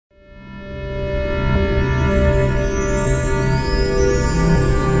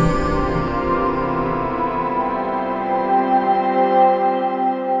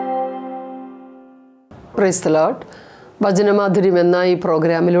Praise the Lord. വചനമാധുര്യം എന്ന ഈ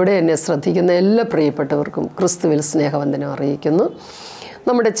പ്രോഗ്രാമിലൂടെ എന്നെ ശ്രദ്ധിക്കുന്ന എല്ലാ പ്രിയപ്പെട്ടവർക്കും ക്രിസ്തുവിൽ സ്നേഹവന്ദനം അറിയിക്കുന്നു.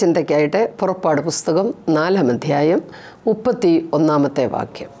 നമ്മുടെ ചിന്തയ്ക്കായിട്ട് പുറപ്പാട് പുസ്തകം 4-ാം അധ്യായം 31-ാമത്തെ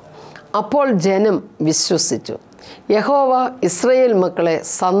വാക്യം. അപ്പോൾ ജനം വിശ്വസിച്ചു, യഹോവ ഇസ്രായേൽ മക്കളെ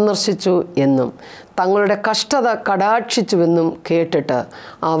സന്ദർശിച്ചു എന്നും തങ്ങളുടെ കഷ്ടത കടാക്ഷിച്ചുവെന്നും കേട്ടിട്ട്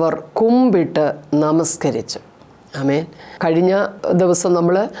അവർ കുമ്പിട്ട് നമസ്കരിച്ചു. ആമേൻ. കഴിഞ്ഞ ദിവസം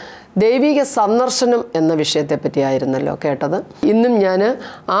നമ്മൾ ദൈവിക സന്ദർശനം എന്ന വിഷയത്തെപ്പറ്റിയായിരുന്നല്ലോ കേട്ടത്. ഇന്നും ഞാൻ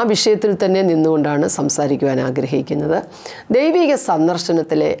ആ വിഷയത്തിൽ തന്നെ നിന്നുകൊണ്ടാണ് സംസാരിക്കുവാൻ ആഗ്രഹിക്കുന്നത്. ദൈവിക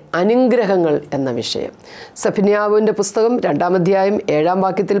സന്ദർശനത്തിലെ അനുഗ്രഹങ്ങൾ എന്ന വിഷയം. സെഫന്യാവിൻ്റെ പുസ്തകം 2-ാം അധ്യായം 7-ാം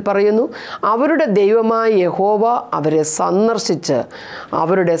വാക്യത്തിൽ പറയുന്നു, അവരുടെ ദൈവമായ യഹോവ അവരെ സന്ദർശിച്ച്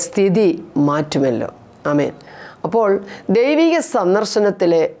അവരുടെ സ്ഥിതി മാറ്റുമല്ലോ. ആമേൻ. അപ്പോൾ ദൈവിക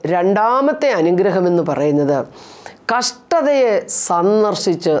സന്ദർശനത്തിലെ രണ്ടാമത്തെ അനുഗ്രഹമെന്ന് പറയുന്നത് കഷ്ടതയെ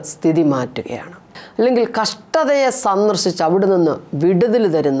സന്ദർശിച്ച് സ്ഥിതി മാറ്റുകയാണ്. അല്ലെങ്കിൽ കഷ്ടതയെ സന്ദർശിച്ച് അവിടെ നിന്ന് വിടുതൽ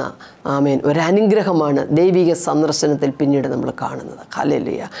തരുന്ന ആമേൻ ഒരനുഗ്രഹമാണ് ദൈവിക സന്ദർശനത്തിൽ പിന്നീട് നമ്മൾ കാണുന്നത്.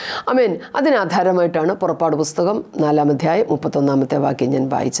 ഹല്ലേലൂയ. ആമേൻ. അതിനാധാരമായിട്ടാണ് പുറപ്പാട് പുസ്തകം 4-ാം അധ്യായം 31-ാമത്തെ വാക്യം ഞാൻ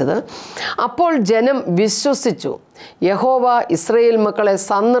വായിച്ചത്. അപ്പോൾ ജനം വിശ്വസിച്ചു, യഹോവ ഇസ്രായേൽ മക്കളെ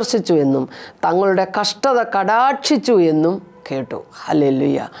സന്ദർശിച്ചു എന്നും തങ്ങളുടെ കഷ്ടത കടാക്ഷിച്ചു എന്നും കേട്ടു.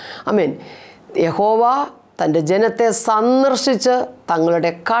 ഹല്ലേലൂയ. ആമേൻ. യഹോവ തൻ്റെ ജനത്തെ സന്ദർശിച്ച് തങ്ങളുടെ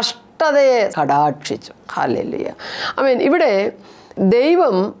കഷ്ടതയെ കടാക്ഷിച്ചു. ഹല്ലേലൂയ. ആമേൻ. ഇവിടെ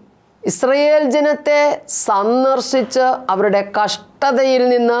ദൈവം ഇസ്രായേൽ ജനത്തെ സന്ദർശിച്ച് അവരുടെ കഷ്ടതയിൽ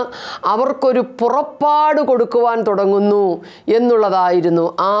നിന്ന് അവർക്കൊരു പുറപ്പാട് കൊടുക്കുവാൻ തുടങ്ങുന്നു എന്നുള്ളതായിരുന്നു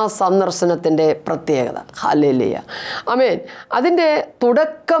ആ സന്ദർശനത്തിൻ്റെ പ്രത്യേകത. ഹല്ലേലൂയ. ആമേൻ. അതിൻ്റെ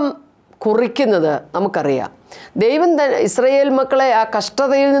തുടക്കം കുറിക്കുന്നത് നമുക്കറിയാം. ദൈവം ഇസ്രായേൽ മക്കളെ ആ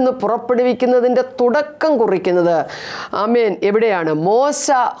കഷ്ടതയിൽ നിന്ന് പുറപ്പെടുവിക്കുന്നതിൻ്റെ തുടക്കം കുറിക്കുന്നത് ആമേൻ എവിടെയാണ്? മോശ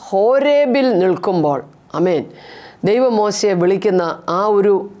ഹോരേബിൽ നിൽക്കുമ്പോൾ. ആമേൻ. ദൈവം മോശയെ വിളിക്കുന്ന ആ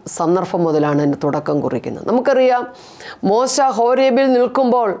ഒരു സന്ദർഭം മുതലാണ് അതിൻ്റെ തുടക്കം കുറിക്കുന്നത്. നമുക്കറിയാം, മോശ ഹോരേബിൽ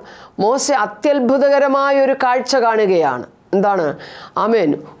നിൽക്കുമ്പോൾ മോശ അത്യത്ഭുതകരമായ ഒരു കാഴ്ച കാണുകയാണ്. എന്താണ്? ആമേൻ.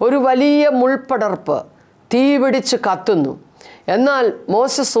 ഒരു വലിയ മുൾപടർപ്പ് തീ പിടിച്ച് കത്തുന്നു. എന്നാൽ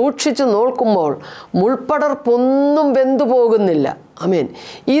മോശ സൂക്ഷിച്ചു നോക്കുമ്പോൾ മുൾപടർപ്പൊന്നും വെന്തു പോകുന്നില്ല. ആമേൻ.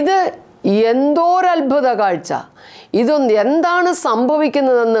 ഇത് എന്തോരത്ഭുത കാഴ്ച! ഇതൊന്ന് എന്താണ്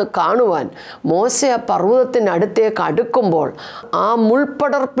സംഭവിക്കുന്നതെന്ന് കാണുവാൻ മോശ പർവ്വതത്തിനടുത്തേക്ക് അടുക്കുമ്പോൾ ആ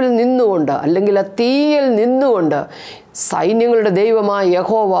മുൾപടർപ്പിൽ നിന്നുകൊണ്ട്, അല്ലെങ്കിൽ ആ തീയിൽ നിന്നുകൊണ്ട് സൈന്യങ്ങളുടെ ദൈവമായ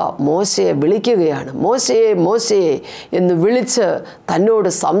യഹോവ മോശയെ വിളിക്കുകയാണ്. മോശയെ മോശയെ എന്ന് വിളിച്ച് തന്നോട്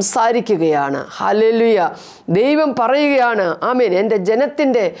സംസാരിക്കുകയാണ്. ഹല്ലേലൂയ. ദൈവം പറയുകയാണ്, ആമേൻ, എൻ്റെ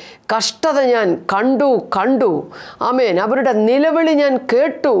ജനത്തിൻ്റെ കഷ്ടത ഞാൻ കണ്ടു. ആമേൻ. അവരുടെ നിലവിളി ഞാൻ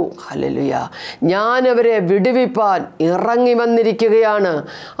കേട്ടു. ഹല്ലേലൂയ. ഞാൻ അവരെ വിടുവിപ്പാൻ ഇറങ്ങി വന്നിരിക്കുകയാണ്.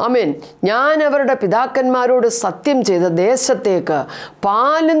 ആമേൻ. ഞാൻ അവരുടെ പിതാക്കന്മാരോട് സത്യം ചെയ്ത ദേശത്തേക്ക്,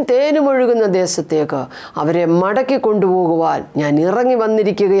 പാലും തേനും ഒഴുകുന്ന ദേശത്തേക്ക് അവരെ മടക്കി കൊണ്ടുപോകുവാൻ ഞാൻ ഇറങ്ങി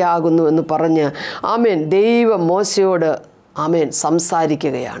വന്നിരിക്കുകയാകുന്നു എന്ന് പറഞ്ഞ് ആമേൻ ദൈവം മോശയോട് ആമേൻ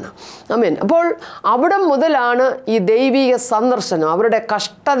സംസാരിക്കുകയാണ്. ആമേൻ. അപ്പോൾ അവിടെ മുതലാണ് ഈ ദൈവിക സന്ദർശനം, അവരുടെ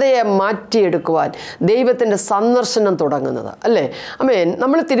കഷ്ടതയെ മാറ്റിയെടുക്കുവാൻ ദൈവത്തിൻ്റെ സന്ദർശനം തുടങ്ങുന്നത്, അല്ലേ? ആമേൻ.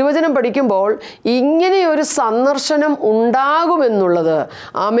 നമ്മൾ തിരുവചനം പഠിക്കുമ്പോൾ ഇങ്ങനെയൊരു സന്ദർശനം ഉണ്ടാകുമെന്നുള്ളത്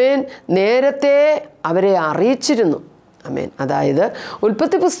ആമേൻ നേരത്തെ അവരെ അറിയിച്ചിരുന്നു. ആമേൻ. അതായത്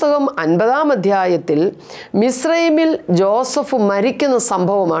ഉൽപ്പത്തി പുസ്തകം 50-ാം അധ്യായത്തിൽ മിസ്രൈമിൽ ജോസഫ് മരിക്കുന്ന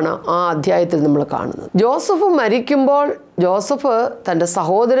സംഭവമാണ് ആ അധ്യായത്തിൽ നമ്മൾ കാണുന്നത്. ജോസഫ് മരിക്കുമ്പോൾ ജോസഫ് തൻ്റെ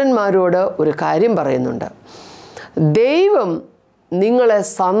സഹോദരന്മാരോട് ഒരു കാര്യം പറയുന്നുണ്ട്. ദൈവം നിങ്ങളെ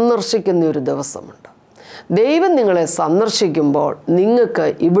സന്ദർശിക്കുന്ന ഒരു ദിവസമുണ്ട്. ദൈവം നിങ്ങളെ സന്ദർശിക്കുമ്പോൾ നിങ്ങൾക്ക്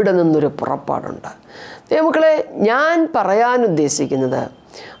ഇവിടെ നിന്നൊരു പുറപ്പാടുണ്ട്. മക്കളെ, ഞാൻ പറയാൻ ഉദ്ദേശിക്കുന്നത്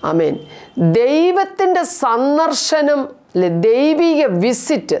ആമേൻ ദൈവത്തിൻ്റെ സന്ദർശനം, അല്ലെ, ദൈവിക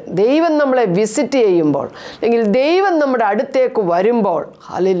വിസിറ്റ്, ദൈവം നമ്മളെ വിസിറ്റ് ചെയ്യുമ്പോൾ, അല്ലെങ്കിൽ ദൈവം നമ്മുടെ അടുത്തേക്ക് വരുമ്പോൾ,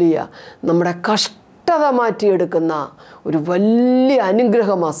 ഹല്ലേലൂയ, നമ്മുടെ കഷ്ടത മാറ്റിയെടുക്കുന്ന ഒരു വലിയ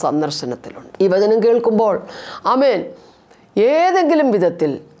അനുഗ്രഹം ആ സന്ദർശനത്തിലുണ്ട്. ഈ വചനം കേൾക്കുമ്പോൾ ആമേൻ ഏതെങ്കിലും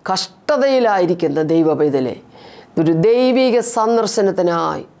വിധത്തിൽ കഷ്ടതയിലായിരിക്കുന്ന ദൈവ പൈതലേ, ഒരു ദൈവിക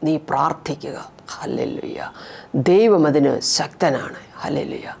സന്ദർശനത്തിനായി നീ പ്രാർത്ഥിക്കുക. ഹല്ലേലൂയ. ദൈവം അതിന് ശക്തനാണ്.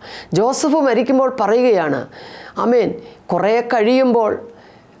 ഹല്ലേലൂയ. ജോസഫ് മരിക്കുമ്പോൾ പറയുകയാണ്, ആമേൻ, കുറേ കഴിയുമ്പോൾ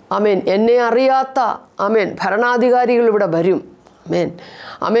ആമേൻ എന്നെ അറിയാത്ത ആമേൻ ഭരണാധികാരികൾ ഇവിടെ വരും. ആമേൻ.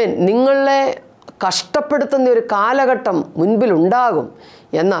 ആമേൻ. നിങ്ങളെ കഷ്ടപ്പെടുത്തുന്ന ഒരു കാലഘട്ടം മുൻപിലുണ്ടാകും.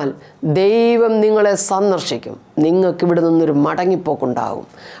 എന്നാൽ ദൈവം നിങ്ങളെ സന്ദർശിക്കും. നിങ്ങൾക്കിവിടെ നിന്നൊരു മടങ്ങിപ്പോക്കുണ്ടാകും.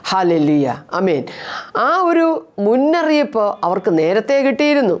 ഹല്ലേലൂയ. ആമേൻ. ആ ഒരു മുന്നറിയിപ്പ് അവർക്ക് നേരത്തെ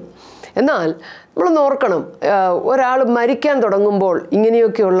കിട്ടിയിരുന്നു. എന്നാൽ നമ്മൾ ഓർക്കണം, ഒരാൾ മരിക്കാൻ തുടങ്ങുമ്പോൾ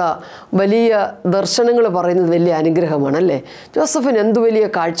ഇങ്ങനെയൊക്കെയുള്ള വലിയ ദർശനങ്ങൾ പറയുന്നത് വലിയ അനുഗ്രഹമാണ് അല്ലേ. ജോസഫിന് എന്തു വലിയ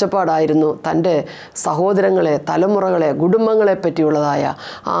കാഴ്ചപ്പാടായിരുന്നു തൻ്റെ സഹോദരങ്ങളെ, തലമുറകളെ, കുടുംബങ്ങളെ പറ്റിയുള്ളതായ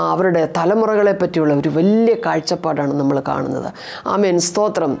അവരുടെ തലമുറകളെ പറ്റിയുള്ള ഒരു വലിയ കാഴ്ചപ്പാടാണ് നമ്മൾ കാണുന്നത്. ആമേൻ,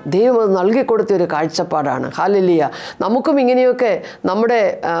 സ്തോത്രം. ദൈവം അത് നൽകിക്കൊടുത്ത ഒരു കാഴ്ചപ്പാടാണ്. ഹല്ലേലൂയ. നമുക്കും ഇങ്ങനെയൊക്കെ നമ്മുടെ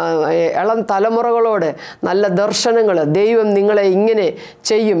ഇളം തലമുറകളോട് നല്ല ദർശനങ്ങൾ, ദൈവം നിങ്ങളെ ഇങ്ങനെ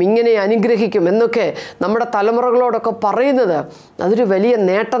ചെയ്യും, ഇങ്ങനെ അനുഗ്രഹിക്കും എന്നൊക്കെ നമ്മുടെ തലമുറകളോടൊക്കെ പറയുന്നത് അതൊരു വലിയ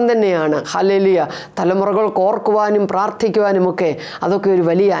നേട്ടം തന്നെയാണ്. ഹല്ലേലൂയ. തലമുറകൾക്ക് ഓർക്കുവാനും പ്രാർത്ഥിക്കുവാനും ഒക്കെ അതൊക്കെ ഒരു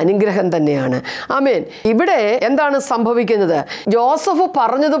വലിയ അനുഗ്രഹം തന്നെയാണ്. ആമേൻ. ഇവിടെ എന്താണ് സംഭവിക്കുന്നത്? ജോസഫ്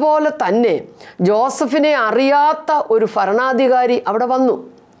പറഞ്ഞതുപോലെ തന്നെ ജോസഫിനെ അറിയാത്ത ഒരു ഭരണാധികാരി അവിടെ വന്നു.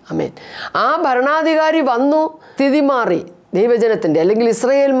 ആമേൻ. ആ ഭരണാധികാരി വന്നു, സ്ഥിതി മാറി. ദൈവജനത്തിൻ്റെ അല്ലെങ്കിൽ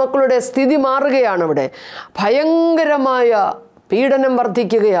ഇസ്രായേൽ മക്കളുടെ സ്ഥിതി മാറുകയാണ്. അവിടെ ഭയങ്കരമായ പീഡനം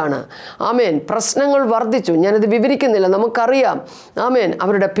വർദ്ധിക്കുകയാണ്. ആമേൻ. പ്രശ്നങ്ങൾ വർദ്ധിച്ചു. ഞാനത് വിവരിക്കുന്നില്ല, നമുക്കറിയാം. ആമേൻ.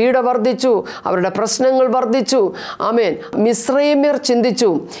 അവരുടെ പീഡ വർദ്ധിച്ചു, അവരുടെ പ്രശ്നങ്ങൾ വർദ്ധിച്ചു. ആമേൻ. മിസ്രൈമ്യർ ചിന്തിച്ചു,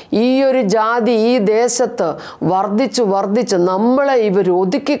 ഈ ഒരു ജാതി ഈ ദേശത്ത് വർദ്ധിച്ച് നമ്മളെ ഇവർ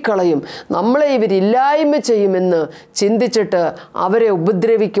ഒതുക്കിക്കളയും, നമ്മളെ ഇവരില്ലായ്മ ചെയ്യുമെന്ന് ചിന്തിച്ചിട്ട് അവരെ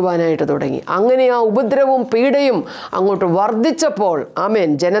ഉപദ്രവിക്കുവാനായിട്ട് തുടങ്ങി. അങ്ങനെ ആ ഉപദ്രവവും പീഡയും അങ്ങോട്ട് വർദ്ധിച്ചപ്പോൾ ആമേൻ,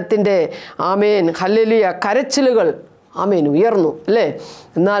 ജനത്തിൻ്റെ ആമേൻ ഹല്ലേലൂയ കരച്ചിലുകൾ ആമേൻ ഉയർന്നു അല്ലേ.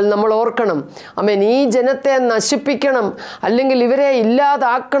 എന്നാൽ നമ്മൾ ഓർക്കണം, ആമേൻ, ഈ ജനത്തെ നശിപ്പിക്കണം അല്ലെങ്കിൽ ഇവരെ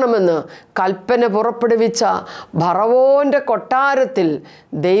ഇല്ലാതാക്കണമെന്ന് കൽപ്പന പുറപ്പെടുവിച്ച ഫറവോൻ്റെ കൊട്ടാരത്തിൽ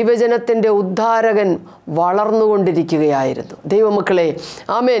ദൈവജനത്തിൻ്റെ ഉദ്ധാരകൻ വളർന്നുകൊണ്ടിരിക്കുകയായിരുന്നു. ദൈവമക്കളെ,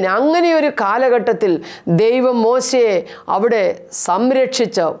 ആമേൻ, അങ്ങനെയൊരു കാലഘട്ടത്തിൽ ദൈവം മോശയെ അവിടെ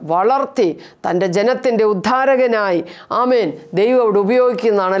സംരക്ഷിച്ച് വളർത്തി തൻ്റെ ജനത്തിൻ്റെ ഉദ്ധാരകനായി ആമേൻ ദൈവം അവിടെ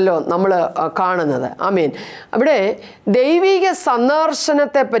ഉപയോഗിക്കുന്നതാണല്ലോ നമ്മൾ കാണുന്നത്. ആമേൻ. അവിടെ ദൈവിക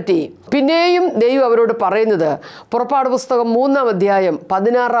സന്ദർശനത്തെ പറ്റി പിന്നെയും ദൈവം അവരോട് പറയുന്നത് പുറപ്പാട് പുസ്തകം 3-ാം അധ്യായം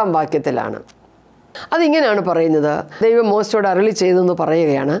 16-ാം വാക്യത്തിലാണ്. അതിങ്ങനെയാണ് പറയുന്നത്. ദൈവം മോശയോട് അരുളി ചെയ്തെന്ന്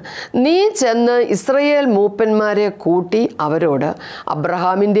പറയുകയാണ്, നീ ചെന്ന് ഇസ്രായേൽ മൂപ്പന്മാരെ കൂട്ടി അവരോട്,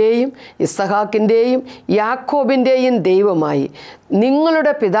 അബ്രഹാമിൻ്റെയും ഇസഹാക്കിൻ്റെയും യാക്കോബിൻ്റെയും ദൈവമായി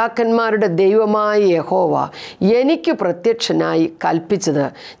നിങ്ങളുടെ പിതാക്കന്മാരുടെ ദൈവമായ യഹോവ എനിക്ക് പ്രത്യക്ഷനായി കൽപ്പിച്ചത്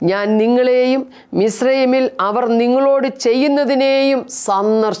ഞാൻ നിങ്ങളെയും മിസ്രൈമിൽ അവർ നിങ്ങളോട് ചെയ്യുന്നതിനെയും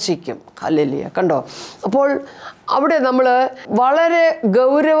സന്ദർശിക്കും. ഹല്ലേലൂയ. കണ്ടോ? അപ്പോൾ അവിടെ നമ്മൾ വളരെ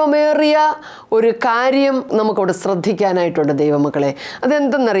ഗൗരവമേറിയ ഒരു കാര്യം നമുക്കവിടെ ശ്രദ്ധിക്കാനായിട്ടുണ്ട് ദൈവമക്കളെ.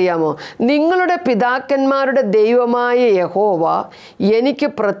 അതെന്തെന്നറിയാമോ? നിങ്ങളുടെ പിതാക്കന്മാരുടെ ദൈവമായ യഹോവ എനിക്ക്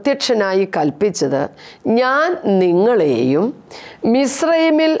പ്രത്യക്ഷനായി കൽപ്പിച്ചത് ഞാൻ നിങ്ങളെയും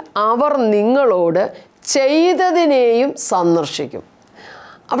മിസ്രൈമിൽ അവർ നിങ്ങളോട് ചെയ്തതിനെയും സന്ദർശിക്കും.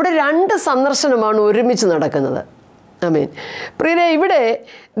 അവിടെ 2 സന്ദർശനമാണ് ഒരുമിച്ച് നടക്കുന്നത്. ആമേൻ. പ്രിയരെ, ഇവിടെ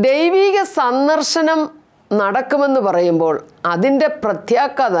ദൈവിക സന്ദർശനം നടക്കുമെന്ന് പറയുമ്പോൾ അതിൻ്റെ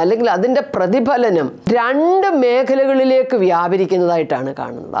പ്രത്യാഘാതം അല്ലെങ്കിൽ അതിൻ്റെ പ്രതിഫലനം 2 മേഖലകളിലേക്ക് വ്യാപരിക്കുന്നതായിട്ടാണ്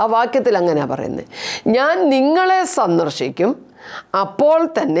കാണുന്നത്. ആ വാക്യത്തിൽ അങ്ങനെയാണ് പറയുന്നത്. ഞാൻ നിങ്ങളെ സന്ദർശിക്കും, അപ്പോൾ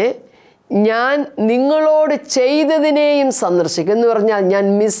തന്നെ ഞാൻ നിങ്ങളോട് ചെയ്തതിനെയും സന്ദർശിക്കും. എന്ന് പറഞ്ഞാൽ ഞാൻ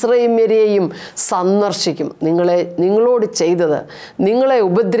മിസ്രൈമ്യരെയും സന്ദർശിക്കും. നിങ്ങളോട് ചെയ്തത്, നിങ്ങളെ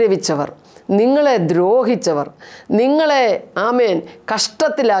ഉപദ്രവിച്ചവർ, നിങ്ങളെ ദ്രോഹിച്ചവർ, നിങ്ങളെ ആമേൻ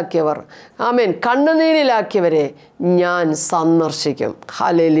കഷ്ടത്തിലാക്കിയവർ, ആമേൻ കണ്ണുനീരിലാക്കിയവരെ ഞാൻ സന്ദർശിക്കും.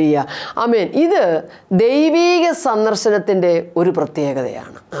 ഹല്ലേലൂയ. ആമേൻ. ഇത് ദൈവീക സന്ദർശനത്തിൻ്റെ ഒരു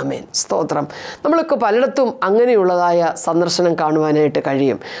പ്രത്യേകതയാണ്. ആമേൻ, സ്തോത്രം. നമ്മൾക്ക് പലയിടത്തും അങ്ങനെയുള്ളതായ സന്ദർശനം കാണുവാനായിട്ട്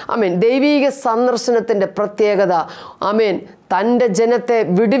കഴിയും. ആമേൻ. ദൈവീക സന്ദർശനത്തിൻ്റെ പ്രത്യേകത ആമേൻ തൻ്റെ ജനത്തെ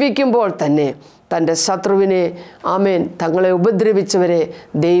വിടുവിക്കുമ്പോൾ തന്നെ തൻ്റെ ശത്രുവിനെ ആമേൻ തങ്ങളെ ഉപദ്രവിച്ചവരെ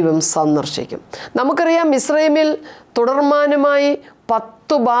ദൈവം സന്ദർശിക്കും. നമുക്കറിയാം, മിസ്രൈമിൽ തുടർമാനമായി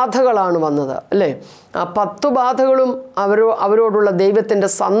 10 ബാധകളാണ് വന്നത് അല്ലേ. ആ 10 ബാധകളും അവരോടുള്ള ദൈവത്തിൻ്റെ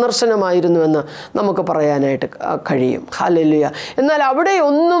സന്ദർശനമായിരുന്നുവെന്ന് നമുക്ക് പറയാനായിട്ട് കഴിയും. ഹല്ലേലൂയ. എന്നാൽ അവിടെ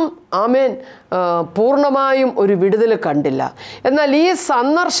ഒന്നും ആമേൻ പൂർണ്ണമായും ഒരു വിടുതൽ കണ്ടില്ല. എന്നാൽ ഈ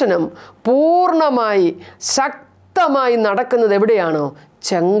സന്ദർശനം പൂർണ്ണമായി ശക്തമായി നടക്കുന്നത് എവിടെയാണോ?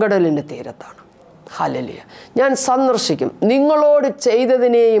 ചെങ്കടലിൻ്റെ തീരത്താണ്. ഹല്ലേലൂയ. ഞാൻ സന്ദർശിക്കും, നിങ്ങളോട്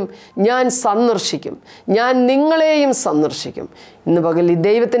ചെയ്തതിനെയും ഞാൻ സന്ദർശിക്കും, ഞാൻ നിങ്ങളെയും സന്ദർശിക്കും. ഇന്ന് പകൽ ഈ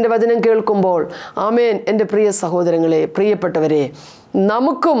ദൈവത്തിൻ്റെ വചനം കേൾക്കുമ്പോൾ ആമേൻ, എൻ്റെ പ്രിയ സഹോദരങ്ങളെ, പ്രിയപ്പെട്ടവരെ,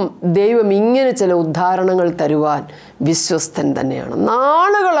 നമുക്കും ദൈവം ഇങ്ങനെ ചില ഉദാഹരണങ്ങൾ തരുവാൻ വിശ്വസ്തൻ തന്നെയാണ്.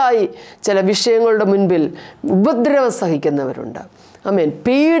 നാളുകളായി ചില വിഷയങ്ങളുടെ മുൻപിൽ ഉപദ്രവം സഹിക്കുന്നവരുണ്ട്. ആമേൻ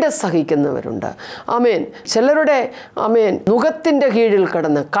പീഡ സഹിക്കുന്നവരുണ്ട്. ആമേൻ ചിലരുടെ ആമേൻ നുകത്തിൻ്റെ കീഴിൽ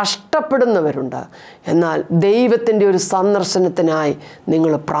കിടന്ന് കഷ്ടപ്പെടുന്നവരുണ്ട്. എന്നാൽ ദൈവത്തിൻ്റെ ഒരു സന്ദർശനത്തിനായി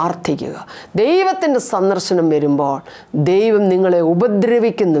നിങ്ങൾ പ്രാർത്ഥിക്കുക. ദൈവത്തിൻ്റെ സന്ദർശനം വരുമ്പോൾ ദൈവം നിങ്ങളെ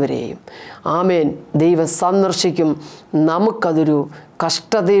ഉപദ്രവിക്കുന്നവരെയും ആമേൻ ദൈവം സന്ദർശിക്കും. നമുക്കതൊരു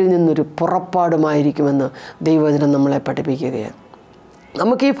കഷ്ടതയിൽ നിന്നൊരു പുറപ്പാടുമായിരിക്കുമെന്ന് ദൈവവചനം നമ്മളെ പഠിപ്പിക്കുകയാണ്.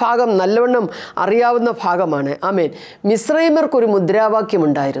 നമുക്ക് ഈ ഭാഗം നല്ലവണ്ണം അറിയാവുന്ന ഭാഗമാണ്. ആമേൻ മിസ്രൈമ്യർക്കൊരു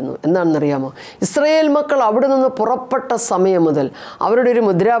മുദ്രാവാക്യമുണ്ടായിരുന്നു. എന്താണെന്നറിയാമോ? ഇസ്രായേൽ മക്കൾ അവിടെ നിന്ന് പുറപ്പെട്ട സമയം മുതൽ അവരുടെ ഒരു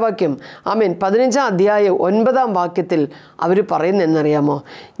മുദ്രാവാക്യം ആമേൻ 15-ാം അധ്യായം 9-ാം വാക്യത്തിൽ അവർ പറയുന്നത് എന്നറിയാമോ?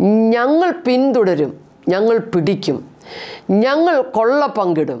 ഞങ്ങൾ പിന്തുടരും, ഞങ്ങൾ പിടിക്കും, ഞങ്ങൾ കൊള്ള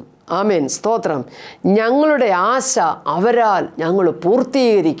പങ്കിടും. ആമേൻ സ്തോത്രം. ഞങ്ങളുടെ ആശ അവരാൽ ഞങ്ങൾ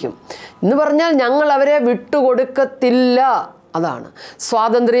പൂർത്തീകരിക്കും എന്ന് പറഞ്ഞാൽ ഞങ്ങൾ അവരെ വിട്ടുകൊടുക്കത്തില്ല. അതാണ്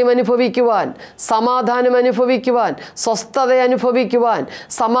സ്വാതന്ത്ര്യം അനുഭവിക്കുവാൻ, സമാധാനം അനുഭവിക്കുവാൻ, സ്വസ്ഥത അനുഭവിക്കുവാൻ,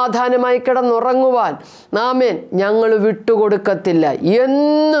 സമാധാനമായി കിടന്നുറങ്ങുവാൻ ആമേൻ ഞങ്ങൾ വിട്ടുകൊടുക്കത്തില്ല.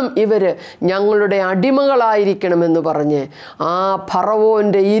 എന്നും ഇവർ ഞങ്ങളുടെ അടിമകളായിരിക്കണമെന്ന് പറഞ്ഞ് ആ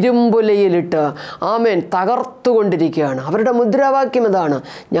ഫറവോൻ്റെ ഇരുമ്പുലയിലിട്ട് ആമേൻ തകർത്തുകൊണ്ടിരിക്കുകയാണ്. അവരുടെ മുദ്രാവാക്യം ഇതാണ്: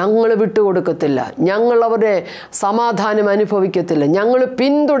 ഞങ്ങൾ വിട്ടുകൊടുക്കത്തില്ല, ഞങ്ങൾ അവരുടെ സമാധാനം അനുഭവിക്കത്തില്ല, ഞങ്ങൾ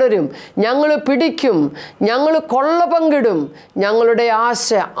പിന്തുടരും, ഞങ്ങൾ പിടിക്കും, ഞങ്ങൾ കൊള്ള പങ്കിടും, ഞങ്ങളുടെ ആശ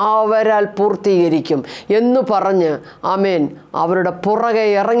അവരാൽ പൂർത്തീകരിക്കും എന്ന് പറഞ്ഞ് ആമേൻ അവരുടെ പുറകെ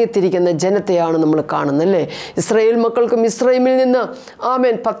ഇറങ്ങിത്തിരിക്കുന്ന ജനത്തെയാണ് നമ്മൾ കാണുന്നല്ലേ. ഇസ്രായേൽ മക്കൾക്ക് മിസ്രൈമിൽ നിന്ന്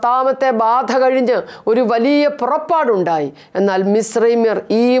ആമേൻ 10ാമത്തെ ബാധ കഴിഞ്ഞ് ഒരു വലിയ പുറപ്പാടുണ്ടായി. എന്നാൽ മിസ്രൈമ്യർ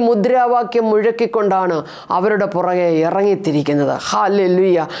ഈ മുദ്രാവാക്യം മുഴക്കിക്കൊണ്ടാണ് അവരുടെ പുറകെ ഇറങ്ങിത്തിരിക്കുന്നത്.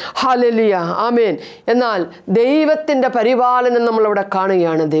 ഹല്ലേലൂയ, ഹല്ലേലൂയ, ആമേൻ. എന്നാൽ ദൈവത്തിൻ്റെ പരിപാലനം നമ്മളിവിടെ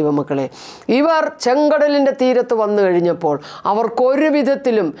കാണുകയാണ് ദൈവമക്കളെ. ഇവർ ചെങ്കടലിൻ്റെ തീരത്ത് വന്നു കഴിഞ്ഞപ്പോൾ അവർക്കൊരു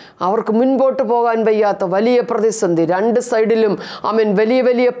വിധത്തിലും അവർക്ക് മുൻപോട്ട് പോകാൻ വയ്യാത്ത വലിയ പ്രതിസന്ധി. 2 സൈഡിലും ആമേൻ വലിയ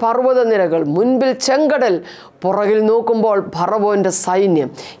വലിയ പർവ്വതനിരകൾ, മുൻപിൽ ചെങ്കടൽ, പുറകിൽ നോക്കുമ്പോൾ ഫറവോൻ്റെ സൈന്യം.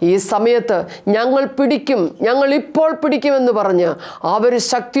 ഈ സമയത്ത് ഞങ്ങൾ പിടിക്കും, ഞങ്ങൾ ഇപ്പോൾ പിടിക്കുമെന്ന് പറഞ്ഞ് അവർ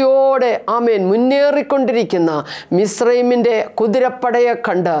ശക്തിയോടെ ആമേൻ മുന്നേറിക്കൊണ്ടിരിക്കുന്ന മിസ്രൈമിൻ്റെ കുതിരപ്പടയെ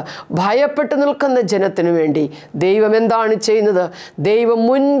കണ്ട് ഭയപ്പെട്ട് നിൽക്കുന്ന ജനത്തിനു വേണ്ടി ദൈവം എന്താണ് ചെയ്യുന്നത്? ദൈവം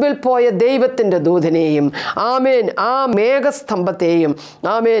മുൻപിൽ പോയ ദൈവത്തിൻ്റെ ദൂതനെയും ആമേൻ ആ മേഘസ്തംഭത്തെയും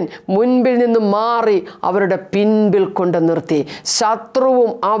ആമേൻ മുൻപിൽ നിന്ന് മാറി അവരുടെ പിൻപിൽ കൊണ്ട് നിർത്തി.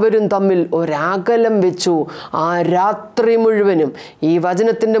 ശത്രുവും അവരും തമ്മിൽ ഒരകലം വെച്ചു. ആ രാത്രി മുഴുവനും ഈ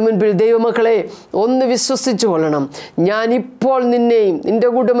വചനത്തിൻ്റെ മുൻപിൽ ദൈവമക്കളെ ഒന്ന് വിശ്വസിച്ചു കൊള്ളണം. ഞാനിപ്പോൾ നിന്നെയും നിൻ്റെ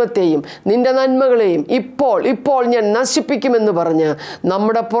കുടുംബത്തെയും നിൻ്റെ നന്മകളെയും ഇപ്പോൾ ഞാൻ നശിപ്പിക്കുമെന്ന് പറഞ്ഞ്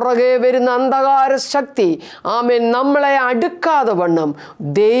നമ്മുടെ പുറകെ വരുന്ന അന്ധകാര ശക്തി ആമേൻ നമ്മളെ അടുക്കാതെ വണ്ണം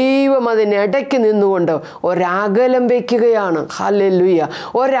ദൈവം അതിനിടയ്ക്ക് നിന്നുകൊണ്ട് ഒരകലം വയ്ക്കുകയാണ്. ഹല്ലേലൂയ,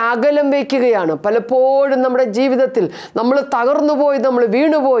 ഒരകലം വയ്ക്കുകയാണ്. പലപ്പോഴും നമ്മുടെ ജീവിതത്തിൽ നമ്മൾ തകർന്നുപോയി, നമ്മൾ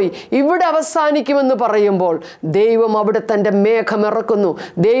വീണുപോയി, ഇവിടെ അവസാനിക്കുമെന്ന് പറയുമ്പോൾ ദൈവം അവിടെ തൻ്റെ മേഘം ഇറക്കുന്നു,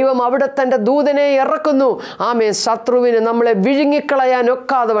 ദൈവം അവിടെ തൻ്റെ ദൂതനെ ഇറക്കുന്നു. ആമേൻ ശത്രുവിന് നമ്മളെ വിഴുങ്ങിക്കളയാൻ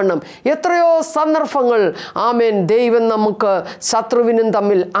ഒക്കാതെ വണ്ണം എത്രയോ സന്ദർഭങ്ങൾ ആമേൻ ദൈവം നമുക്ക് ശത്രുവിനും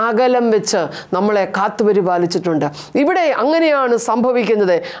തമ്മിൽ അകലം വെച്ച് നമ്മളെ കാത്തുപരിപാലിച്ചിട്ടുണ്ട്. ഇവിടെ അങ്ങനെയാണ്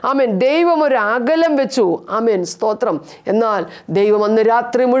സംഭവിക്കുന്നത്. ആമേൻ ദൈവം ഒരു അകലം വെച്ചു. ആമേൻ സ്തോത്രം. എന്നാൽ ദൈവം അന്ന്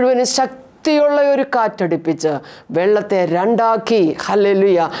രാത്രി മുഴുവനും ശക്തിയുള്ള ഒരു കാറ്റടിപ്പിച്ച് വെള്ളത്തെ 2ആക്കി.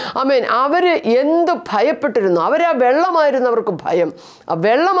 ഹല്ലേലൂയ, ആമേൻ. അവർ എന്ത് ഭയപ്പെട്ടിരുന്നു? അവരാ വെള്ളമായിരുന്നു അവർക്ക് ഭയം, ആ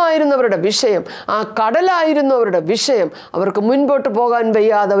വെള്ളമായിരുന്നവരുടെ വിഷയം, ആ കടലായിരുന്നു അവരുടെ വിഷയം. അവർക്ക് മുൻപോട്ട് പോകാൻ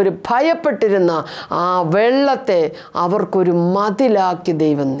വയ്യാതെ അവർ ഭയപ്പെട്ടിരുന്ന ആ വെള്ളത്തെ അവർക്കൊരു മതിലാക്കി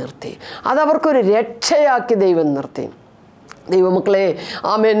ദൈവം നിർത്തി. അതവർക്കൊരു രക്ഷയാക്കി ദൈവം നിർത്തി. ദൈവമക്കളെ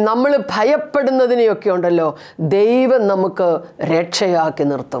ആമേൻ നമ്മൾ ഭയപ്പെടുന്നതിനെയൊക്കെ ഉണ്ടല്ലോ ദൈവം നമുക്ക് രക്ഷയാക്കി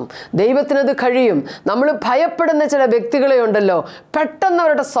നിർത്തും. ദൈവത്തിനത് കഴിയും. നമ്മൾ ഭയപ്പെടുന്ന ചില വ്യക്തികളെ ഉണ്ടല്ലോ പെട്ടെന്ന്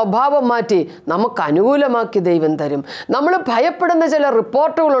അവരുടെ സ്വഭാവം മാറ്റി നമുക്ക് അനുകൂലമാക്കി ദൈവം തരും. നമ്മൾ ഭയപ്പെടുന്ന ചില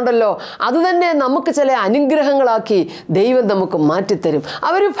റിപ്പോർട്ടുകളുണ്ടല്ലോ അതുതന്നെ നമുക്ക് ചില അനുഗ്രഹങ്ങളാക്കി ദൈവം നമുക്ക് മാറ്റിത്തരും.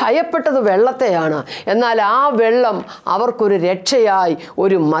 അവർ ഭയപ്പെട്ടത് വെള്ളത്തെയാണ്, എന്നാൽ ആ വെള്ളം അവർക്കൊരു രക്ഷയായി,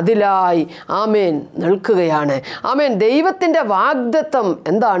 ഒരു മതിലായി ആമേൻ നിൽക്കുകയാണ്. ആമേൻ ദൈവത്തിൻ്റെ വാഗ്ദത്തം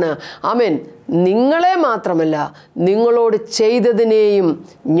എന്താണ്? ആമേൻ നിങ്ങളെ മാത്രമല്ല നിങ്ങളോട് ചെയ്തതിനെയും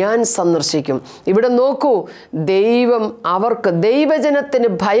ഞാൻ സന്ദർശിക്കും. ഇവിടെ നോക്കൂ, ദൈവം അവർക്ക് ദൈവജനത്തിന്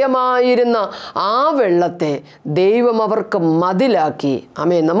ഭയമായിരുന്ന ആ വെള്ളത്തെ ദൈവം അവർക്ക് മതിലാക്കി.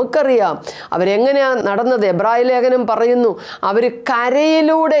 ആമേൻ നമുക്കറിയാം അവരെങ്ങനെയാണ് നടന്നത്. എബ്രായ ലേഖനം പറയുന്നു അവർ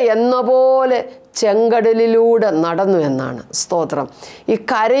കരയിലൂടെ എന്ന പോലെ ചെങ്കടലിലൂടെ നടന്നു എന്നാണ്. സ്തോത്രം. ഈ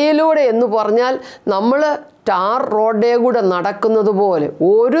കരയിലൂടെ എന്ന് പറഞ്ഞാൽ നമ്മൾ ടാർ റോഡേ കൂടെ നടക്കുന്നത് പോലെ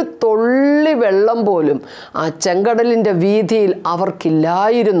ഒരു തുള്ളി വെള്ളം പോലും ആ ചെങ്കടലിൻ്റെ വീതിയിൽ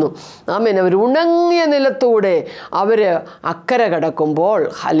അവർക്കില്ലായിരുന്നു. ആമേൻ. അവർ ഉണങ്ങിയ നിലത്തൂടെ അവർ അക്കരെ കടക്കുമ്പോൾ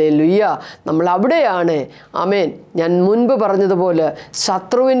ഹല്ലേലൂയ, നമ്മൾ അവിടെയാണ് ആമേൻ ഞാൻ മുൻപ് പറഞ്ഞതുപോലെ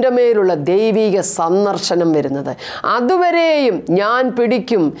ശത്രുവിൻ്റെ മേലുള്ള ദൈവിക സന്ദർശനം വരുന്നത്. അതുവരെയും ഞാൻ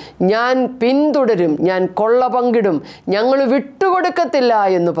പിടിക്കും, ഞാൻ പിന്തുടരും, ഞാൻ കൊള്ള പങ്കിടും, ഞങ്ങൾ വിട്ടുകൊടുക്കത്തില്ല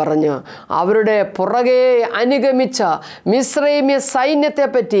എന്ന് പറഞ്ഞ് അവരുടെ പുറകെ അനുഗമിച്ച മിസ്രൈമ്യ സൈന്യത്തെ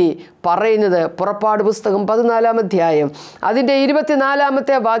പറ്റി പറയുന്നത് പുറപ്പാട് പുസ്തകം 14-ാം അധ്യായം അതിൻ്റെ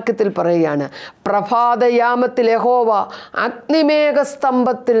 24-ാമത്തെ വാക്യത്തിൽ പറയുകയാണ്, പ്രഭാതയാമത്തിൽ യഹോവ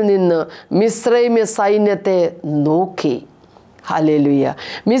അഗ്നിമേഘസ്തംഭത്തിൽ നിന്ന് മിസ്രൈമ്യ സൈന്യത്തെ നോക്കി. ഹല്ലേലൂയ.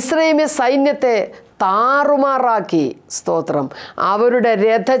 മിസ്രൈമ്യ സൈന്യത്തെ താറുമാറാക്കി. സ്തോത്രം. അവരുടെ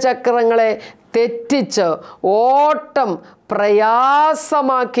രഥചക്രങ്ങളെ തെറ്റിച്ച് ഓട്ടം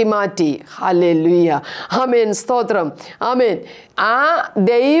പ്രയാസമാക്കി മാറ്റി. ഹല്ലേലൂയ. ആമേൻ. സ്തോത്രം. ആമേൻ. ആ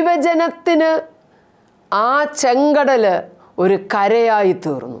ദൈവജനത്തിന് ആ ചെങ്കടൽ ഒരു കരയായി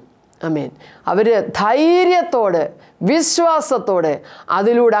തീർന്നു. ആമേൻ. അവർ ധൈര്യത്തോടെ വിശ്വാസത്തോടെ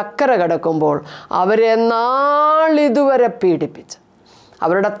അതിലൂടെ അക്കരെ കടക്കുമ്പോൾ അവരെ നാളിതുവരെ പീഡിപ്പിച്ച്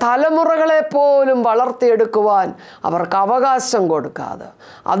അവരുടെ തലമുറകളെപ്പോലും വളർത്തിയെടുക്കുവാൻ അവർക്ക് അവകാശം കൊടുക്കാതെ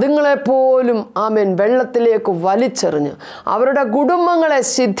അതുങ്ങളെപ്പോലും ആമേൻ വെള്ളത്തിലേക്ക് വലിച്ചെറിഞ്ഞ് അവരുടെ കുടുംബങ്ങളെ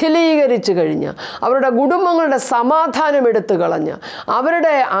ശിഥിലീകരിച്ചു കഴിഞ്ഞ് അവരുടെ കുടുംബങ്ങളുടെ സമാധാനം എടുത്തു കളഞ്ഞ്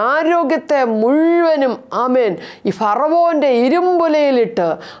അവരുടെ ആരോഗ്യത്തെ മുഴുവനും ആമേൻ ഈ ഫറവോൻ്റെ ഇരുമ്പുലയിലിട്ട്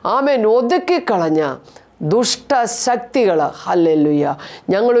ആമേൻ ഒതുക്കിക്കളഞ്ഞ ദുഷ്ടശക്തികൾ ഹല്ലേലൂയ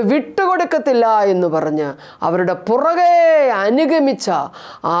ഞങ്ങൾ വിട്ടുകൊടുക്കത്തില്ല എന്ന് പറഞ്ഞ് അവരുടെ പുറകെ അനുഗമിച്ച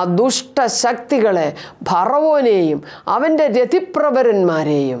ആ ദുഷ്ടശക്തികളെ ഫറവോനെയും അവൻ്റെ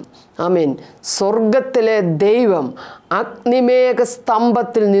രഥിപ്രവരന്മാരെയും ആമേൻ സ്വർഗത്തിലെ ദൈവം അഗ്നിമേഘ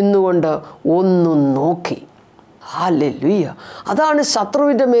സ്തംഭത്തിൽ നിന്നുകൊണ്ട് ഒന്ന് നോക്കി. ഹല്ലേലൂയ. അതാണ്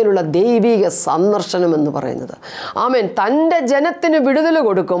ശത്രുവിൻ്റെ മേലുള്ള ദൈവിക സന്ദർശനം എന്ന് പറയുന്നത്. ആമേൻ. തൻ്റെ ജനത്തിന് വിടുതൽ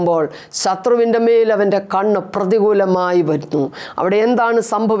കൊടുക്കുമ്പോൾ ശത്രുവിൻ്റെ മേൽ അവൻ്റെ കണ്ണ് പ്രതികൂലമായി വരുന്നു. അവിടെ എന്താണ്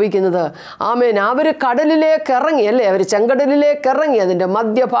സംഭവിക്കുന്നത്? ആമേൻ. അവർ കടലിലേക്ക് ഇറങ്ങി അല്ലേ, അവർ ചെങ്കടലിലേക്ക് ഇറങ്ങി അതിൻ്റെ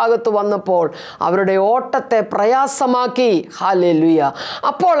മധ്യഭാഗത്ത് വന്നപ്പോൾ അവരുടെ ഓട്ടത്തെ പ്രയാസമാക്കി. ഹല്ലേലൂയ.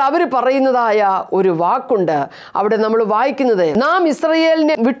 അപ്പോൾ അവർ പറയുന്നതായ ഒരു വാക്കുണ്ട് അവിടെ നമ്മൾ വായിക്കുന്നത്, നാം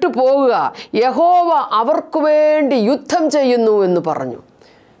ഇസ്രായേലിനെ വിട്ടുപോകുക, യഹോവ അവർക്ക് വേണ്ടി യുദ്ധം ചെയ്യുന്നു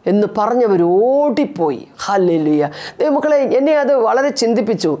എന്ന് പറഞ്ഞവർ ഓടിപ്പോയി. ഹല്ലേലൂയ. ദൈവമക്കളെ, എന്നെ അത് വളരെ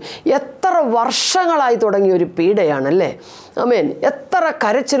ചിന്തിപ്പിച്ചു. എത്ര വർഷങ്ങളായി തുടങ്ങിയ ഒരു പീഡയാണല്ലേ. ആമേൻ. എത്ര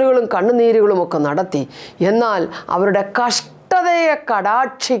കരച്ചിലുകളും കണ്ണുനീരുകളും ഒക്കെ നടത്തി. എന്നാൽ അവരുടെ കഷ്ടതയെ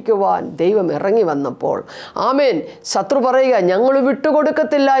കടാക്ഷിക്കുവാൻ ദൈവം ഇറങ്ങി വന്നപ്പോൾ ആമേൻ ശത്രു പറയുക, ഞങ്ങൾ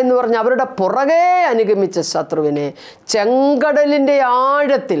വിട്ടുകൊടുക്കത്തില്ല എന്ന് പറഞ്ഞ് അവരുടെ പുറകെ അനുഗമിച്ച ശത്രുവിനെ ചെങ്കടലിൻ്റെ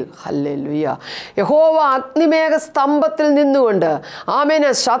ആഴത്തിൽ ഹല്ലേലൂയ യഹോവ അഗ്നിമേഘ സ്തംഭത്തിൽ നിന്നുകൊണ്ട് ആമേൻ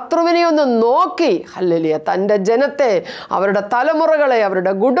ശത്രുവിനെ ഒന്ന് നോക്കി. ഹല്ലേലൂയ. തൻ്റെ ജനത്തെ, അവരുടെ തലമുറകളെ,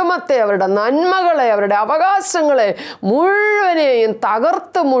 അവരുടെ കുടുംബത്തെ, അവരുടെ നന്മകളെ, അവരുടെ അവകാശങ്ങളെ മുഴുവനെയും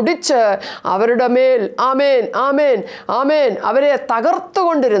തകർത്ത് മുടിച്ച് അവരുടെ മേൽ ആമേൻ ആമേൻ ആമേൻ അവരെ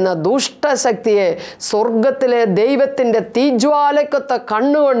തകർത്തുകൊണ്ടിരുന്ന ദുഷ്ടശക്തിയെ സ്വർഗത്തിലെ ദൈവത്തിൻ്റെ തീജ്വാലയ്ക്കൊത്ത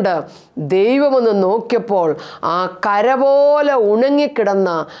കണ്ണുകൊണ്ട് ദൈവമൊന്ന് നോക്കിയപ്പോൾ ആ കര പോലെ ഉണങ്ങിക്കിടന്ന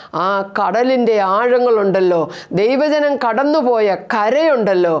ആ കടലിൻ്റെ ആഴങ്ങളുണ്ടല്ലോ, ദൈവജനം കടന്നുപോയ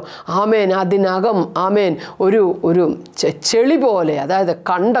കരയുണ്ടല്ലോ, ആമേൻ അതിനകം ആമേൻ ഒരു ചെളി പോലെ, അതായത്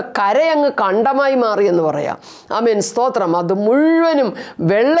കരയങ്ങ് കണ്ടമായി മാറിയെന്ന് പറയാം. ആമേൻ സ്തോത്രം. അത് മുഴുവനും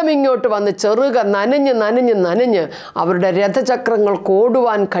വെള്ളം ഇങ്ങോട്ട് വന്ന് നനഞ്ഞ് അവരുടെ രഥചക്രങ്ങൾക്ക്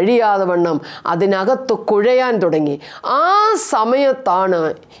ഓടുവാൻ കഴിയാതെ വണ്ണം അതിനകത്ത് കുഴയാൻ തുടങ്ങി. ആ സമയത്താണ്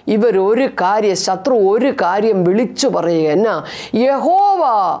ശത്രു ഒരു കാര്യം വിളിച്ചു പറയുക, എന്നാ? യഹോവ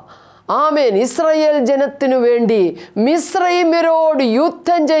ആമേൻ ഇസ്രായേൽ ജനത്തിനു വേണ്ടി മിസ്രൈമ്യരോട്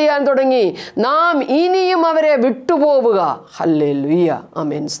യുദ്ധം ചെയ്യാൻ തുടങ്ങി, നാം ഇനിയും അവരെ വിട്ടുപോവുക. ഹല്ലേലൂയ.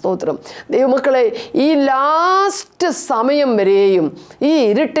 ആമേൻ സ്തോത്രം. ദൈവമക്കളെ, ഈ ലാസ്റ്റ് സമയം വരെയും ഈ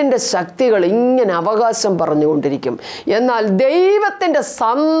ഇരുട്ടിൻ്റെ ശക്തികൾ ഇങ്ങനെ അവകാശം പറഞ്ഞുകൊണ്ടിരിക്കും. എന്നാൽ ദൈവത്തിൻ്റെ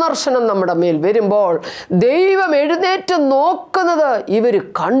സന്ദർശനം നമ്മുടെ മേൽ വരുമ്പോൾ ദൈവം എഴുന്നേറ്റ് നോക്കുന്നത് ഇവർ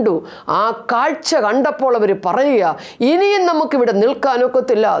കണ്ടു. ആ കാഴ്ച കണ്ടപ്പോൾ അവർ പറയുക, ഇനിയും നമുക്കിവിടെ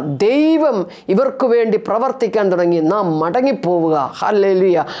നിൽക്കാനൊക്കത്തില്ല, ദൈവം ഇവർക്ക് വേണ്ടി പ്രവർത്തിക്കാൻ തുടങ്ങി, നാം മടങ്ങിപ്പോവുക.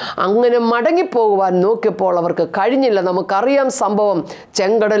 ഹല്ലേലൂയ. അങ്ങനെ മടങ്ങിപ്പോകുവാൻ നോക്കിയപ്പോൾ അവർക്ക് കഴിഞ്ഞില്ല. നമുക്കറിയാം സംഭവം.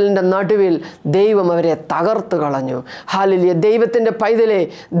 ചെങ്കടലിൻ്റെ നടുവിൽ ദൈവം അവരെ തകർത്ത് കളഞ്ഞു. ഹല്ലേലൂയ. ദൈവത്തിൻ്റെ പൈതലെ,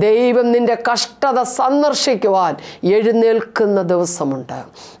 ദൈവം നിന്റെ കഷ്ടത സന്ദർശിക്കുവാൻ എഴുന്നേൽക്കുന്ന ദിവസമുണ്ട്.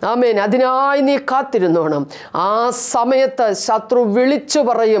 ആമേൻ. അതിനായി നീ കാത്തിരുന്നോണം. ആ സമയത്ത് ശത്രു വിളിച്ചു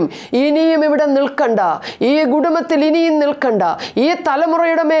പറയും, ഇനിയും ഇവിടെ നിൽക്കണ്ട, ഈ കുടുംബത്തിൽ ഇനിയും നിൽക്കണ്ട, ഈ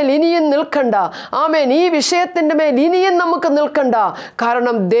തലമുറയുടെ മേൽ ഇനിയും നിൽക്കണ്ട. ആമേൻ. ഈ വിഷയത്തിൻ്റെ മേൽ ഇനിയും നമുക്ക് നിൽക്കണ്ട.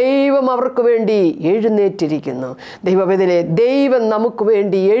 കാരണം ദൈവം അവർക്ക് വേണ്ടി എഴുന്നേറ്റിരിക്കുന്നു. ദൈവവേദനയെ ദൈവം നമുക്ക്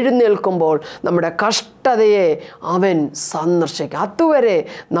വേണ്ടി എഴുന്നേൽക്കുമ്പോൾ നമ്മുടെ കഷ്ടതയെ അവൻ സന്ദർശിക്കും. അതുവരെ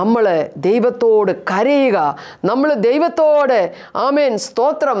നമ്മൾ ദൈവത്തോട് കരയുക, നമ്മൾ ദൈവത്തോട് ആമേൻ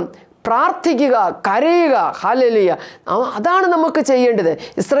സ്തോത്രം പ്രാർത്ഥിക്കുക, കരയുക. ഹല്ലേലൂയ. അതാണ് നമുക്ക് ചെയ്യേണ്ടത്.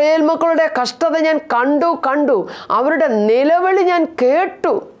 ഇസ്രായേൽ മക്കളുടെ കഷ്ടത ഞാൻ കണ്ടു, അവരുടെ നിലവിളി ഞാൻ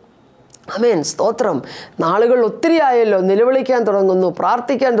കേട്ടു. ആമേൻ സ്തോത്രം. നാളുകൾ ഒത്തിരി ആയല്ലോ, നിലവിളിക്കാൻ തുടങ്ങുന്നു,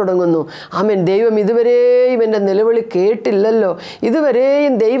 പ്രാർത്ഥിക്കാൻ തുടങ്ങുന്നു. ആമേൻ. ദൈവം ഇതുവരെയും എൻ്റെ നിലവിളി കേട്ടില്ലല്ലോ,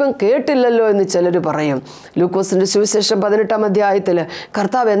 ഇതുവരെയും ദൈവം കേട്ടില്ലല്ലോ എന്ന് ചിലർ പറയും. ലൂക്കോസിൻ്റെ സുവിശേഷം 18-ാം അധ്യായത്തിൽ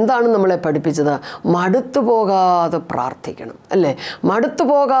കർത്താവ് എന്താണ് നമ്മളെ പഠിപ്പിച്ചത്? മടുത്തു പോകാതെ പ്രാർത്ഥിക്കണം, അല്ലേ? മടുത്തു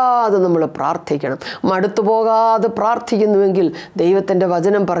പോകാതെ നമ്മൾ പ്രാർത്ഥിക്കണം. മടുത്തു പോകാതെ പ്രാർത്ഥിക്കുന്നുവെങ്കിൽ ദൈവത്തിൻ്റെ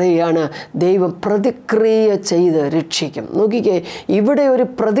വചനം പറയുകയാണ്, ദൈവം പ്രതിക്രിയ ചെയ്ത് രക്ഷിക്കും. നോക്കിക്കേ, ഇവിടെ ഒരു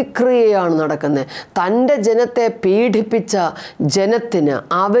പ്രതിക്രിയ നടക്കുന്നത്. തൻ്റെ ജനത്തെ പീഡിപ്പിച്ച ജനത്തിന്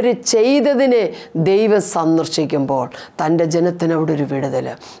അവർ ചെയ്തതിനെ ദൈവം സന്ദർശിക്കുമ്പോൾ തൻ്റെ ജനത്തിന് അവിടെ ഒരു വിടുതൽ.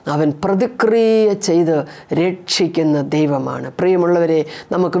 അവൻ പ്രതിക്രിയ ചെയ്ത് രക്ഷിക്കുന്ന ദൈവമാണ്. പ്രിയമുള്ളവരെ,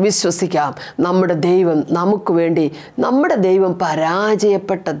 നമുക്ക് വിശ്വസിക്കാം, നമ്മുടെ ദൈവം നമുക്ക് വേണ്ടി, നമ്മുടെ ദൈവം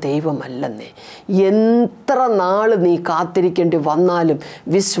പരാജയപ്പെട്ട ദൈവമല്ലെന്നേ. എത്ര നാൾ നീ കാത്തിരിക്കേണ്ടി വന്നാലും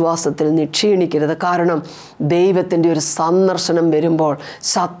വിശ്വാസത്തിൽ നീ ക്ഷീണിക്കരുത്. കാരണം ദൈവത്തിൻ്റെ ഒരു സന്ദർശനം വരുമ്പോൾ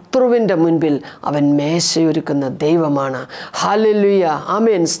ശത്രുവിൻ്റെ മുൻപിൽ അവൻ മേശയൊരുക്കുന്ന ദൈവമാണ്. ഹല്ലേലൂയ.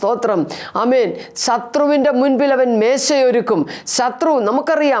 ആമേൻ സ്തോത്രം. ആമേൻ. ശത്രുവിൻ്റെ മുൻപിൽ അവൻ മേശയൊരുക്കും. ശത്രു,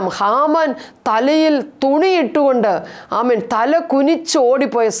 നമുക്കറിയാം, ഹാമാൻ തലയിൽ തുണിയിട്ടുകൊണ്ട് ആമേൻ തല കുനിച്ച്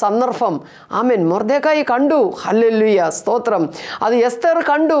ഓടിപ്പോയ സന്ദർഭം ആമേൻ മൊർദെഖായി കണ്ടു. ഹല്ലേലൂയ സ്തോത്രം. അത് എസ്തർ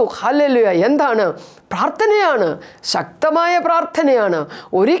കണ്ടു. ഹല്ലേലൂയ. എന്താണ്? പ്രാർത്ഥനയാണ്, ശക്തമായ പ്രാർത്ഥനയാണ്.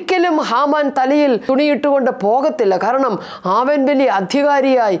 ഒരിക്കലും ഹാമാൻ തലയിൽ തുണിയിട്ടുകൊണ്ട് പോകത്തില്ല. കാരണം അവൻ വലിയ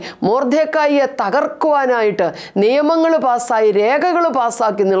അധികാരിയായി മൊർദെഖായിയെ തകർക്കുവാനായിട്ട് നിയമങ്ങൾ പാസ്സായി, രേഖകൾ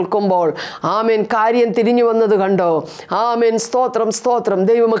പാസ്സാക്കി നിൽക്കുമ്പോൾ ആമേൻ കാര്യം തിരിഞ്ഞു വന്നത് കണ്ടോ? ആമേൻ സ്തോത്രം സ്തോത്രം.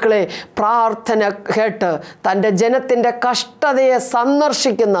 ദൈവമക്കളെ, പ്രാർത്ഥന കേട്ട് തൻ്റെ ജനത്തിൻ്റെ കഷ്ടതയെ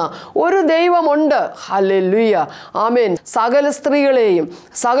സന്ദർശിക്കുന്ന ഒരു ദൈവമുണ്ട്. ഹല്ലേലൂയ. ആമേൻ. സകല സ്ത്രീകളെയും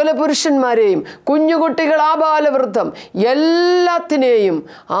സകല പുരുഷന്മാരെയും കുഞ്ഞുകുട്ടികൾ ആബാലവൃദ്ധം എല്ലാത്തിനെയും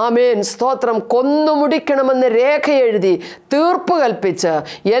ആമേൻ സ്തോത്രം കൊന്നുമുടിക്കണമെന്ന് രേഖ എഴുതി തീർപ്പ് കൽപ്പിച്ച്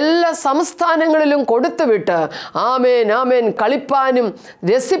എല്ലാ സംസ്ഥാനങ്ങളിലും കൊടുത്തുവിട്ട് ആമേൻ ആമേൻ കളിപ്പാനും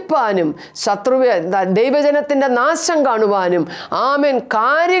രസിപ്പാനും ശത്രുവെ ദൈവജനത്തിൻ്റെ നാശം കാണുവാനും ആമേൻ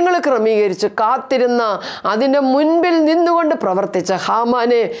കാര്യങ്ങൾ ക്രമീകരിച്ച് കാത്തിരുന്ന അതിൻ്റെ മുൻപിൽ നിന്നുകൊണ്ട് പ്രവർത്തിച്ച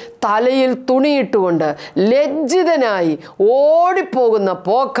ഹാമാനെ തലയിൽ തുണിയിട്ടുകൊണ്ട് ലജ്ജിതനായി ഓടിപ്പോകുന്ന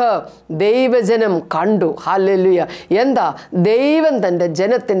പോക്ക് ദൈവജനം കണ്ടു. ഹല്ലേലൂയ. എന്താ? ദൈവം തൻ്റെ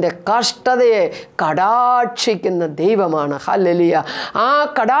ജനത്തിൻ്റെ കഷ്ടതയെ കടാക്ഷിക്കുന്ന ദൈവമാണ്. ഹല്ലേലൂയ. ആ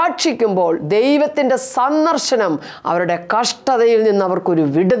കടാക്ഷിക്കുമ്പോൾ ദൈവത്തിൻ്റെ സന്ദർശനം അവരുടെ കഷ്ടതയിൽ നിന്ന് അവർക്കൊരു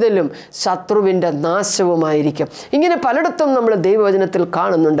വിടുതലും ശത്രുവിൻ്റെ നാശവുമായിരിക്കും. ഇങ്ങനെ പലയിടത്തും നമ്മൾ ദൈവവചനത്തിൽ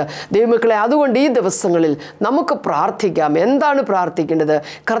കാണുന്നുണ്ട്. ദൈവമക്കളെ, അതുകൊണ്ട് ഈ ദിവസങ്ങളിൽ നമുക്ക് പ്രാർത്ഥിക്കാം. എന്താണ് പ്രാർത്ഥിക്കേണ്ടത്?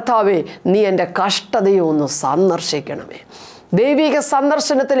 കർത്താവേ, നീ എൻ്റെ കഷ്ടതയെ ഒന്ന് സന്ദർശിക്കണമേ. ദൈവിക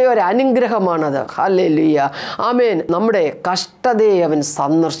സന്ദർശനത്തിലെ ഒരു അനുഗ്രഹമാണത്. ഹല്ലേലൂയ. ആമേൻ. നമ്മുടെ കഷ്ടതയെ അവൻ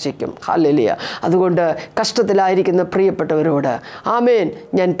സന്ദർശിക്കും. ഹല്ലേലൂയ. അതുകൊണ്ട് കഷ്ടത്തിലായിരിക്കുന്ന പ്രിയപ്പെട്ടവരോട് ആമേൻ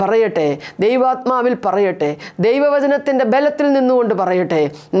ഞാൻ പറയട്ടെ, ദൈവാത്മാവിൽ പറയട്ടെ, ദൈവവചനത്തിൻ്റെ ബലത്തിൽ നിന്നുകൊണ്ട് പറയട്ടെ,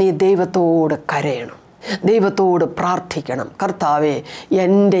 നീ ദൈവത്തോട് കരയണം, ദൈവത്തോട് പ്രാർത്ഥിക്കണം. കർത്താവേ,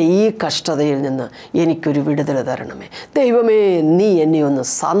 എൻ്റെ ഈ കഷ്ടതയിൽ നിന്ന് എനിക്കൊരു വിടുതൽ തരണമേ. ദൈവമേ, നീ എന്നെ ഒന്ന്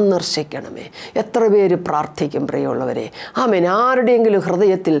സന്ദർശിക്കണമേ. എത്ര പേര് പ്രാർത്ഥിക്കും പ്രിയമുള്ളവരെ? ആമേൻ. ആരുടെയെങ്കിലും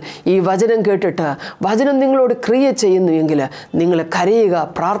ഹൃദയത്തിൽ ഈ വചനം കേട്ടിട്ട് വചനം നിങ്ങളോട് ക്രിയ ചെയ്യുന്നുവെങ്കിൽ നിങ്ങൾ കരയുക,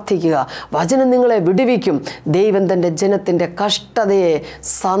 പ്രാർത്ഥിക്കുക. വചനം നിങ്ങളെ വിടുവിക്കും. ദൈവം തൻ്റെ ജനത്തിൻ്റെ കഷ്ടതയെ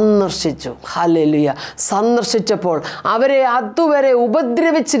സന്ദർശിച്ചു. ഹല്ലേലൂയ. സന്ദർശിച്ചപ്പോൾ അവരെ അതുവരെ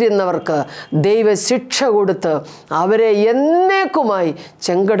ഉപദ്രവിച്ചിരുന്നവർക്ക് ദൈവ ശിക്ഷ കൊടുത്ത് അവരെ എന്നേക്കുമായി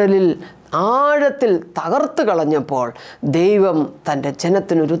ചെങ്കടലിൽ ആഴത്തിൽ തകർത്ത് കളഞ്ഞപ്പോൾ ദൈവം തൻ്റെ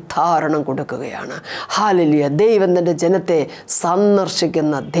ജനത്തിനൊരു ഉദ്ധാരണം കൊടുക്കുകയാണ്. ഹല്ലേലൂയ. ദൈവം തൻ്റെ ജനത്തെ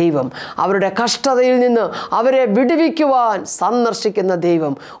സന്ദർശിക്കുന്ന ദൈവം, അവരുടെ കഷ്ടതയിൽ നിന്ന് അവരെ വിടുവിക്കുവാൻ സന്ദർശിക്കുന്ന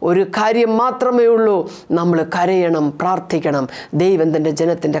ദൈവം. ഒരു കാര്യം മാത്രമേ ഉള്ളൂ, നമ്മൾ കരയണം, പ്രാർത്ഥിക്കണം. ദൈവം തൻ്റെ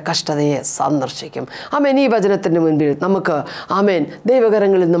ജനത്തിൻ്റെ കഷ്ടതയെ സന്ദർശിക്കും. ആമേൻ. ഈ വചനത്തിൻ്റെ മുൻപിൽ നമുക്ക് ആമേൻ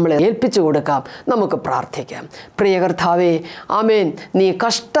ദൈവകരങ്ങളിൽ നമ്മളെ ഏൽപ്പിച്ചു കൊടുക്കാം. നമുക്ക് പ്രാർത്ഥിക്കാം. പ്രിയ കർത്താവേ, ആമേൻ, നീ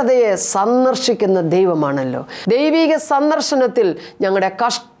കഷ്ടതയെ സന്ദർശിക്കുന്ന ദൈവമാണല്ലോ. ദൈവിക സന്ദർശനത്തിൽ ഞങ്ങളുടെ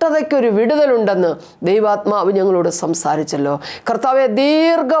കഷ്ടതയ്ക്കൊരു വിടുതലുണ്ടെന്ന് ദൈവാത്മാവ് ഞങ്ങളോട് സംസാരിച്ചല്ലോ. കർത്താവെ,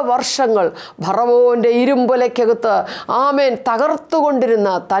 ദീർഘവർഷങ്ങൾ ഫറവോന്റെ ഇരുമ്പൊലയ്ക്കകത്ത് ആമേൻ തകർത്തുകൊണ്ടിരുന്ന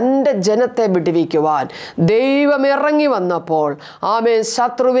തൻ്റെ ജനത്തെ വിടുവിക്കുവാൻ ദൈവം ഇറങ്ങി വന്നപ്പോൾ ആമേൻ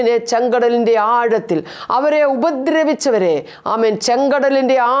ശത്രുവിനെ ചെങ്കടലിൻ്റെ ആഴത്തിൽ, അവരെ ഉപദ്രവിച്ചവരെ ആമേൻ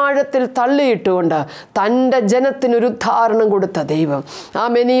ചെങ്കടലിൻ്റെ ആഴത്തിൽ തള്ളിയിട്ടുകൊണ്ട് തൻ്റെ ജനത്തിനൊരു ഉദ്ധാരണം കൊടുത്ത ദൈവം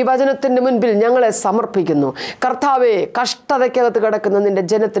ആമേൻ ഈ വചനത്തിൻ്റെ മുൻപിൽ ഞങ്ങളെ സമർപ്പിക്കുന്നു. കർത്താവെ, കഷ്ടതയ്ക്കകത്ത് കിടക്കുന്ന നിൻ്റെ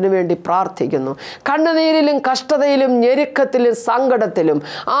ജനത്തിനു വേണ്ടി പ്രാർത്ഥിക്കുന്നു. കണ്ണുനീരിലും കഷ്ടതയിലും ഞെരുക്കത്തിലും സങ്കടത്തിലും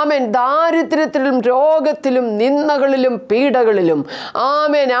ആമേൻ ദാരിദ്ര്യത്തിലും രോഗത്തിലും നിന്ദകളിലും പീഡകളിലും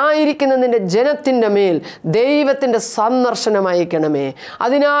ആമേൻ ആയിരിക്കുന്ന നിൻ്റെ ജനത്തിൻ്റെ മേൽ ദൈവത്തിൻ്റെ സന്ദർശനം അയക്കണമേ.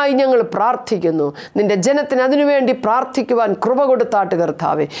 അതിനായി ഞങ്ങൾ പ്രാർത്ഥിക്കുന്നു. നിൻ്റെ ജനത്തിന് അതിനുവേണ്ടി പ്രാർത്ഥിക്കുവാൻ കൃപ കൊടുത്താട്ട്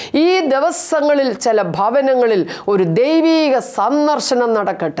കർത്താവേ. ഈ ദിവസങ്ങളിൽ ചില ഭവനങ്ങളിൽ ഒരു ദൈവീക സന്ദർശനം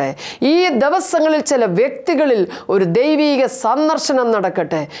നടക്കട്ടെ. ഈ ദിവസങ്ങളിൽ ചില വ്യക്തികളിൽ ഒരു ദൈവീക സന്ദർശനം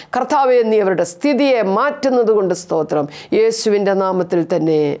നടക്കട്ടെ. കർത്താവേ, നീ അവരുടെ സ്ഥിതിയെ മാറ്റുന്നത് കൊണ്ട് സ്തോത്രം. യേശുവിൻ്റെ നാമത്തിൽ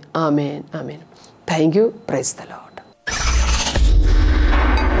തന്നെ ആമേൻ, ആമേൻ. Thank you. Praise the Lord.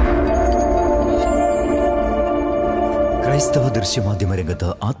 ക്രൈസ്തവ ദൃശ്യമാധ്യമ രംഗത്ത്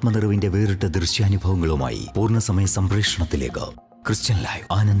ആത്മനിറവിന്റെ വേറിട്ട ദൃശ്യാനുഭവങ്ങളുമായി പൂർണ്ണസമയ സംപ്രേഷണത്തിലേക്ക് ക്രിസ്ത്യൻ ലൈവ്.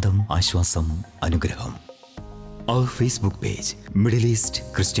 ആനന്ദം, ആശ്വാസം, അനുഗ്രഹം. Our Facebook page, Middle East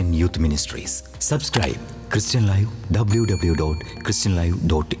Christian Youth Ministries. Subscribe ChristianLIVE,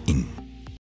 www.christianlive.in.